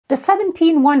The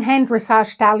 17 one-hand dressage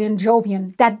stallion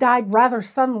Jovian, that died rather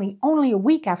suddenly only a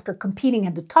week after competing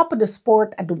at the top of the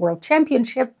sport at the World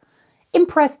Championship,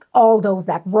 impressed all those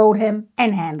that rode him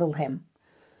and handled him.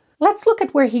 Let's look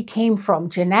at where he came from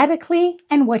genetically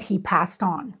and what he passed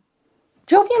on.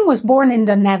 Jovian was born in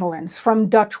the Netherlands from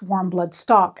Dutch warm-blood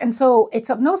stock, and so it's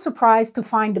of no surprise to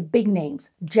find the big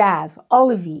names, Jazz,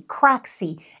 Olivier,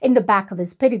 Craxi, in the back of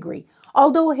his pedigree,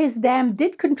 although his dam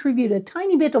did contribute a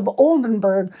tiny bit of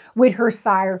Oldenburg with her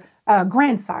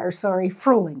grandsire,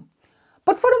 Fruling.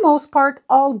 But for the most part,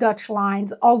 all Dutch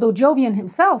lines, although Jovian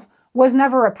himself was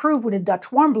never approved with a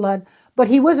Dutch warm blood, but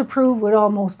he was approved with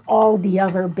almost all the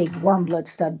other big warm blood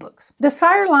stud books. The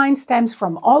sire line stems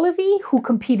from Olivier, who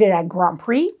competed at Grand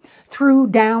Prix, through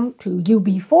down to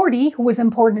UB40, who was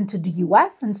imported to the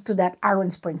US and stood at Iron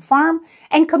Spring Farm,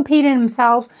 and competed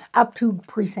himself up to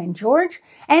Prix St. George,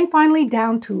 and finally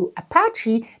down to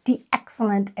Apache, the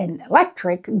excellent and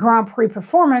electric Grand Prix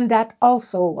performer that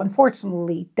also,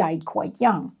 unfortunately, died quite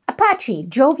young. Apache,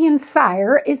 Jovian's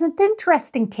sire, is an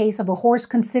interesting case of a horse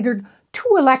considered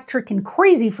too electric and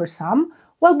crazy for some,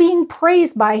 while being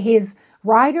praised by his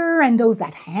rider and those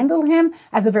that handle him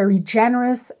as a very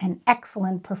generous and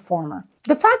excellent performer.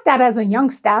 The fact that as a young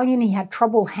stallion he had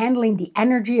trouble handling the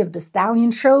energy of the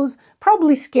stallion shows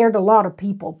probably scared a lot of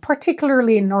people,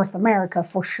 particularly in North America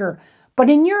for sure. But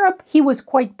in Europe, he was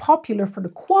quite popular for the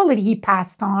quality he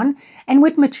passed on, and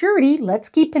with maturity, let's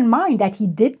keep in mind that he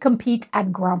did compete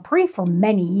at Grand Prix for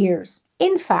many years.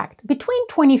 In fact, between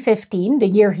 2015, the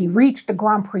year he reached the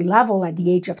Grand Prix level at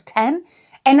the age of 10,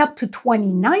 and up to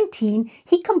 2019,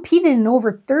 he competed in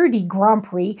over 30 Grand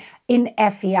Prix in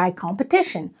FAI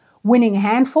competition, winning a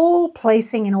handful,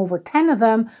 placing in over 10 of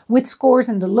them with scores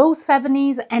in the low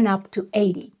 70s and up to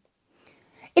 80.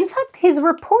 In fact, his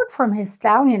report from his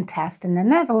stallion test in the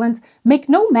Netherlands make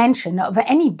no mention of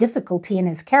any difficulty in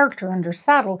his character under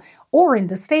saddle or in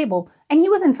the stable, and he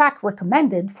was in fact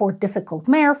recommended for difficult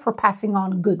mare for passing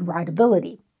on good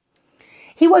rideability.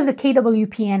 He was a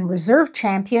KWPN reserve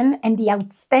champion and the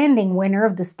outstanding winner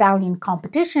of the stallion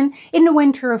competition in the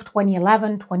winter of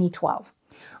 2011-2012.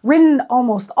 Ridden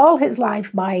almost all his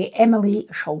life by Emily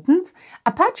Scholtens,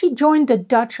 Apache joined the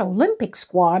Dutch Olympic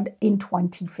squad in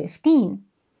 2015.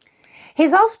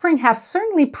 His offspring have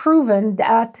certainly proven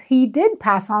that he did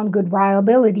pass on good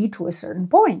rideability to a certain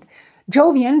point.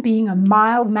 Jovian being a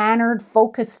mild-mannered,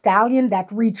 focused stallion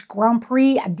that reached Grand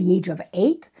Prix at the age of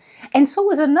 8, and so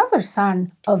was another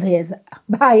son of his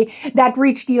that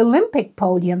reached the Olympic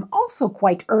podium also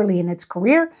quite early in its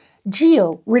career,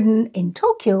 Gio, ridden in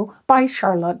Tokyo by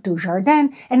Charlotte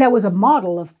Dujardin, and that was a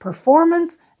model of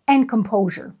performance and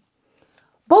composure.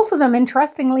 Both of them,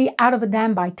 interestingly, out of a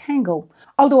dam by Tango,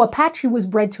 although Apache was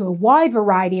bred to a wide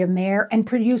variety of mare and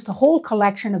produced a whole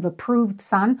collection of approved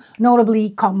son, notably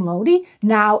Comme Lodi,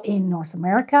 now in North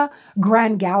America,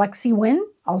 Grand Galaxy Win,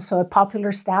 also a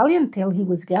popular stallion until he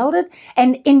was gelded,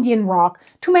 and Indian Rock,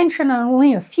 to mention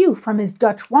only a few from his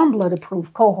Dutch warm-blood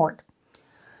approved cohort.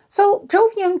 So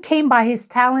Jovian came by his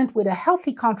talent with a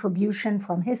healthy contribution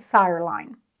from his sire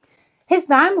line. His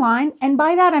dam line, and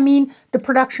by that I mean the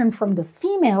production from the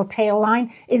female tail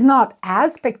line, is not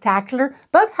as spectacular,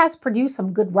 but has produced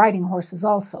some good riding horses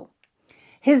also.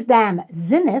 His dam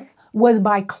Zenith was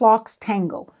by Clocks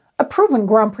Tango, a proven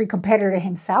Grand Prix competitor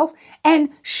himself, and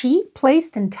she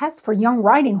placed in test for young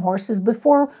riding horses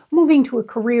before moving to a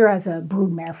career as a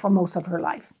broodmare for most of her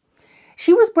life.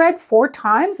 She was bred 4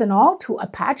 times in all to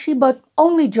Apache, but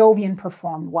only Jovian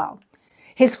performed well.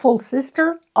 His full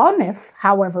sister, Onith,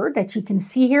 however, that you can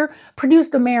see here,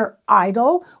 produced the mare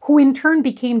Idol, who in turn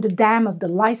became the dam of the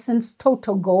licensed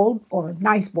Toto Gold, or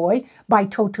Nice Boy, by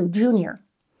Toto Jr.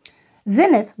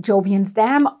 Zenith, Jovian's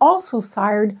dam, also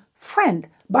sired Friend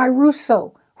by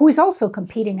Rousseau, who is also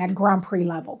competing at Grand Prix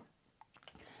level.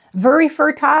 Very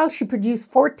fertile, she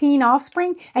produced 14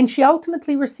 offspring, and she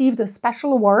ultimately received a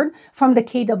special award from the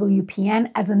KWPN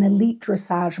as an elite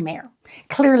dressage mare,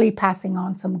 clearly passing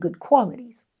on some good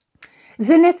qualities.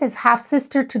 Zenith is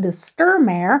half-sister to the Stir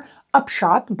mare,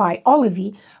 Upshot by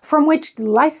Olivier, from which the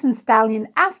licensed stallion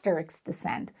Asterix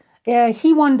descend.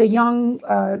 He won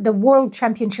the World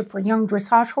Championship for Young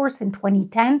Dressage Horse in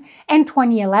 2010 and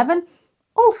 2011,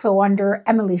 also under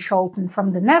Emily Scholten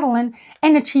from the Netherlands,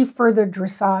 and achieved further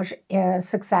dressage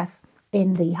success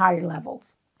in the higher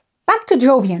levels. Back to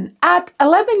Jovian. At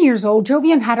 11 years old,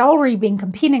 Jovian had already been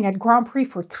competing at Grand Prix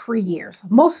for 3 years,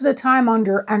 most of the time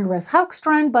under Andres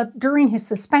Helkstrand, but during his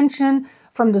suspension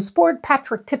from the sport,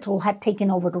 Patrick Kittel had taken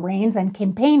over the reins and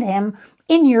campaigned him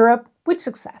in Europe with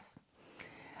success.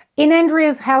 In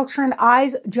Andreas Helkstrand's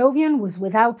eyes, Jovian was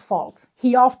without fault.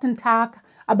 He often took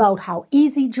about how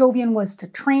easy Jovian was to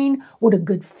train, what a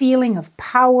good feeling of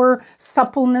power,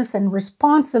 suppleness, and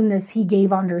responsiveness he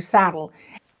gave under saddle,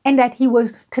 and that he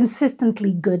was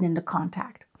consistently good in the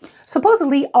contact.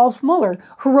 Supposedly, Alf Muller,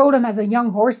 who rode him as a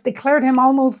young horse, declared him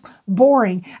almost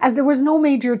boring, as there was no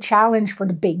major challenge for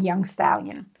the big young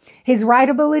stallion. His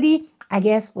rideability, I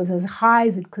guess, was as high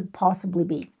as it could possibly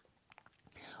be.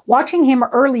 Watching him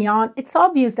early on, it's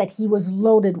obvious that he was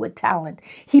loaded with talent.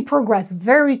 He progressed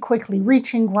very quickly,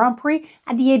 reaching Grand Prix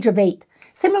at the age of 8.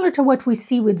 Similar to what we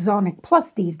see with Zonic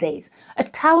Plus these days, a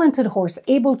talented horse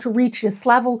able to reach this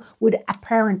level with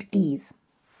apparent ease.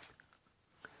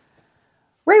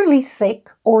 Rarely sick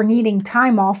or needing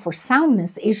time off for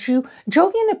soundness issue,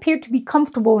 Jovian appeared to be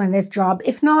comfortable in his job,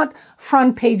 if not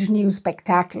front page news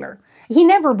spectacular. He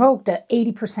never broke the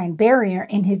 80% barrier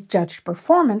in his judged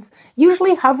performance,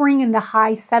 usually hovering in the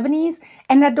high 70s,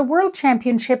 and at the World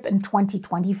Championship in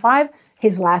 2025,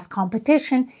 his last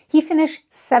competition, he finished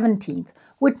 17th,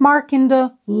 with Mark in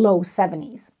the low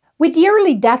 70s. With the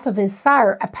early death of his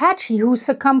sire, Apache, who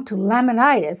succumbed to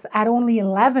laminitis at only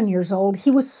 11 years old,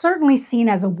 he was certainly seen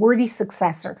as a worthy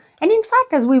successor, and in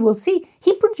fact, as we will see,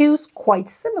 he produced quite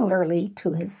similarly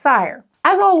to his sire.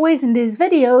 As always in these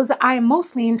videos, I am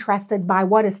mostly interested by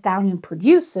what a stallion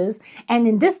produces, and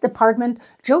in this department,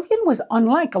 Jovian was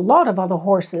unlike a lot of other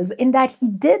horses in that he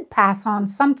did pass on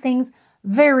some things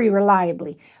very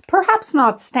reliably. Perhaps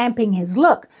not stamping his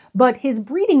look, but his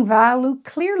breeding value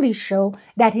clearly show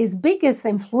that his biggest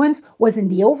influence was in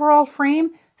the overall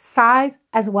frame, size,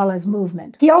 as well as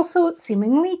movement. He also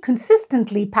seemingly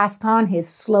consistently passed on his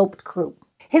sloped croup.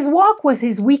 His walk was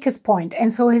his weakest point, and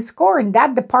so his score in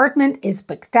that department is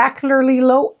spectacularly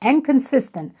low and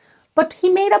consistent. But he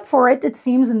made up for it, it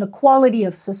seems, in the quality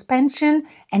of suspension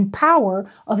and power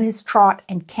of his trot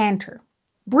and canter.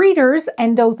 Breeders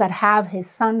and those that have his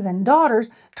sons and daughters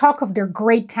talk of their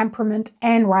great temperament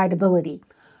and rideability.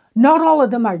 Not all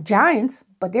of them are giants,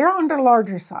 but they're on the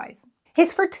larger size.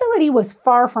 His fertility was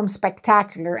far from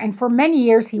spectacular, and for many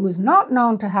years he was not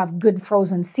known to have good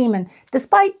frozen semen,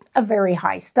 despite a very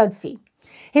high stud fee.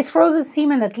 His frozen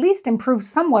semen at least improved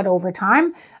somewhat over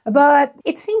time, but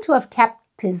it seemed to have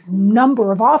kept his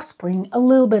number of offspring a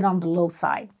little bit on the low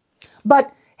side.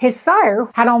 But his sire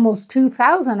had almost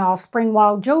 2,000 offspring,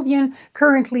 while Jovian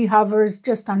currently hovers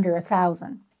just under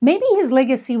 1,000. Maybe his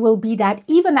legacy will be that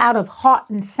even out of hot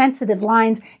and sensitive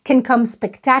lines can come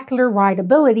spectacular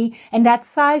rideability, and that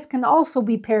size can also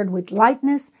be paired with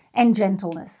lightness and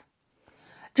gentleness.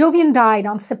 Jovian died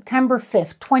on September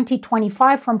 5th,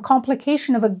 2025 from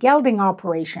complication of a gelding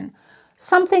operation,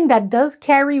 something that does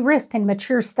carry risk in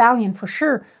mature stallion for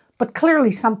sure, but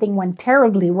clearly something went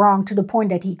terribly wrong to the point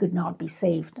that he could not be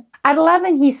saved. At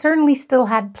 11, he certainly still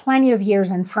had plenty of years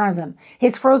in front of him.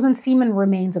 His frozen semen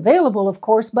remains available, of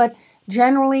course, but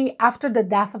generally, after the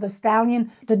death of a stallion,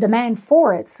 the demand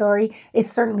for it,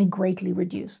 is certainly greatly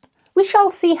reduced. We shall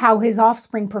see how his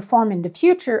offspring perform in the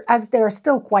future, as they are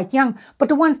still quite young, but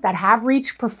the ones that have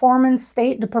reached the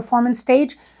performance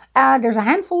stage, there's a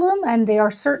handful of them, and they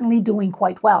are certainly doing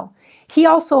quite well. He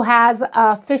also has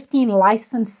 15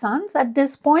 licensed sons at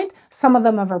this point. Some of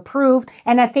them have approved,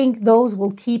 and I think those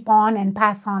will keep on and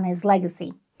pass on his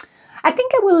legacy. I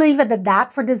think I will leave it at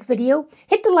that for this video.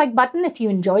 Hit the like button if you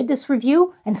enjoyed this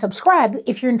review, and subscribe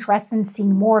if you're interested in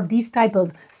seeing more of these type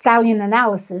of stallion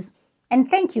analysis. And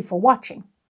thank you for watching.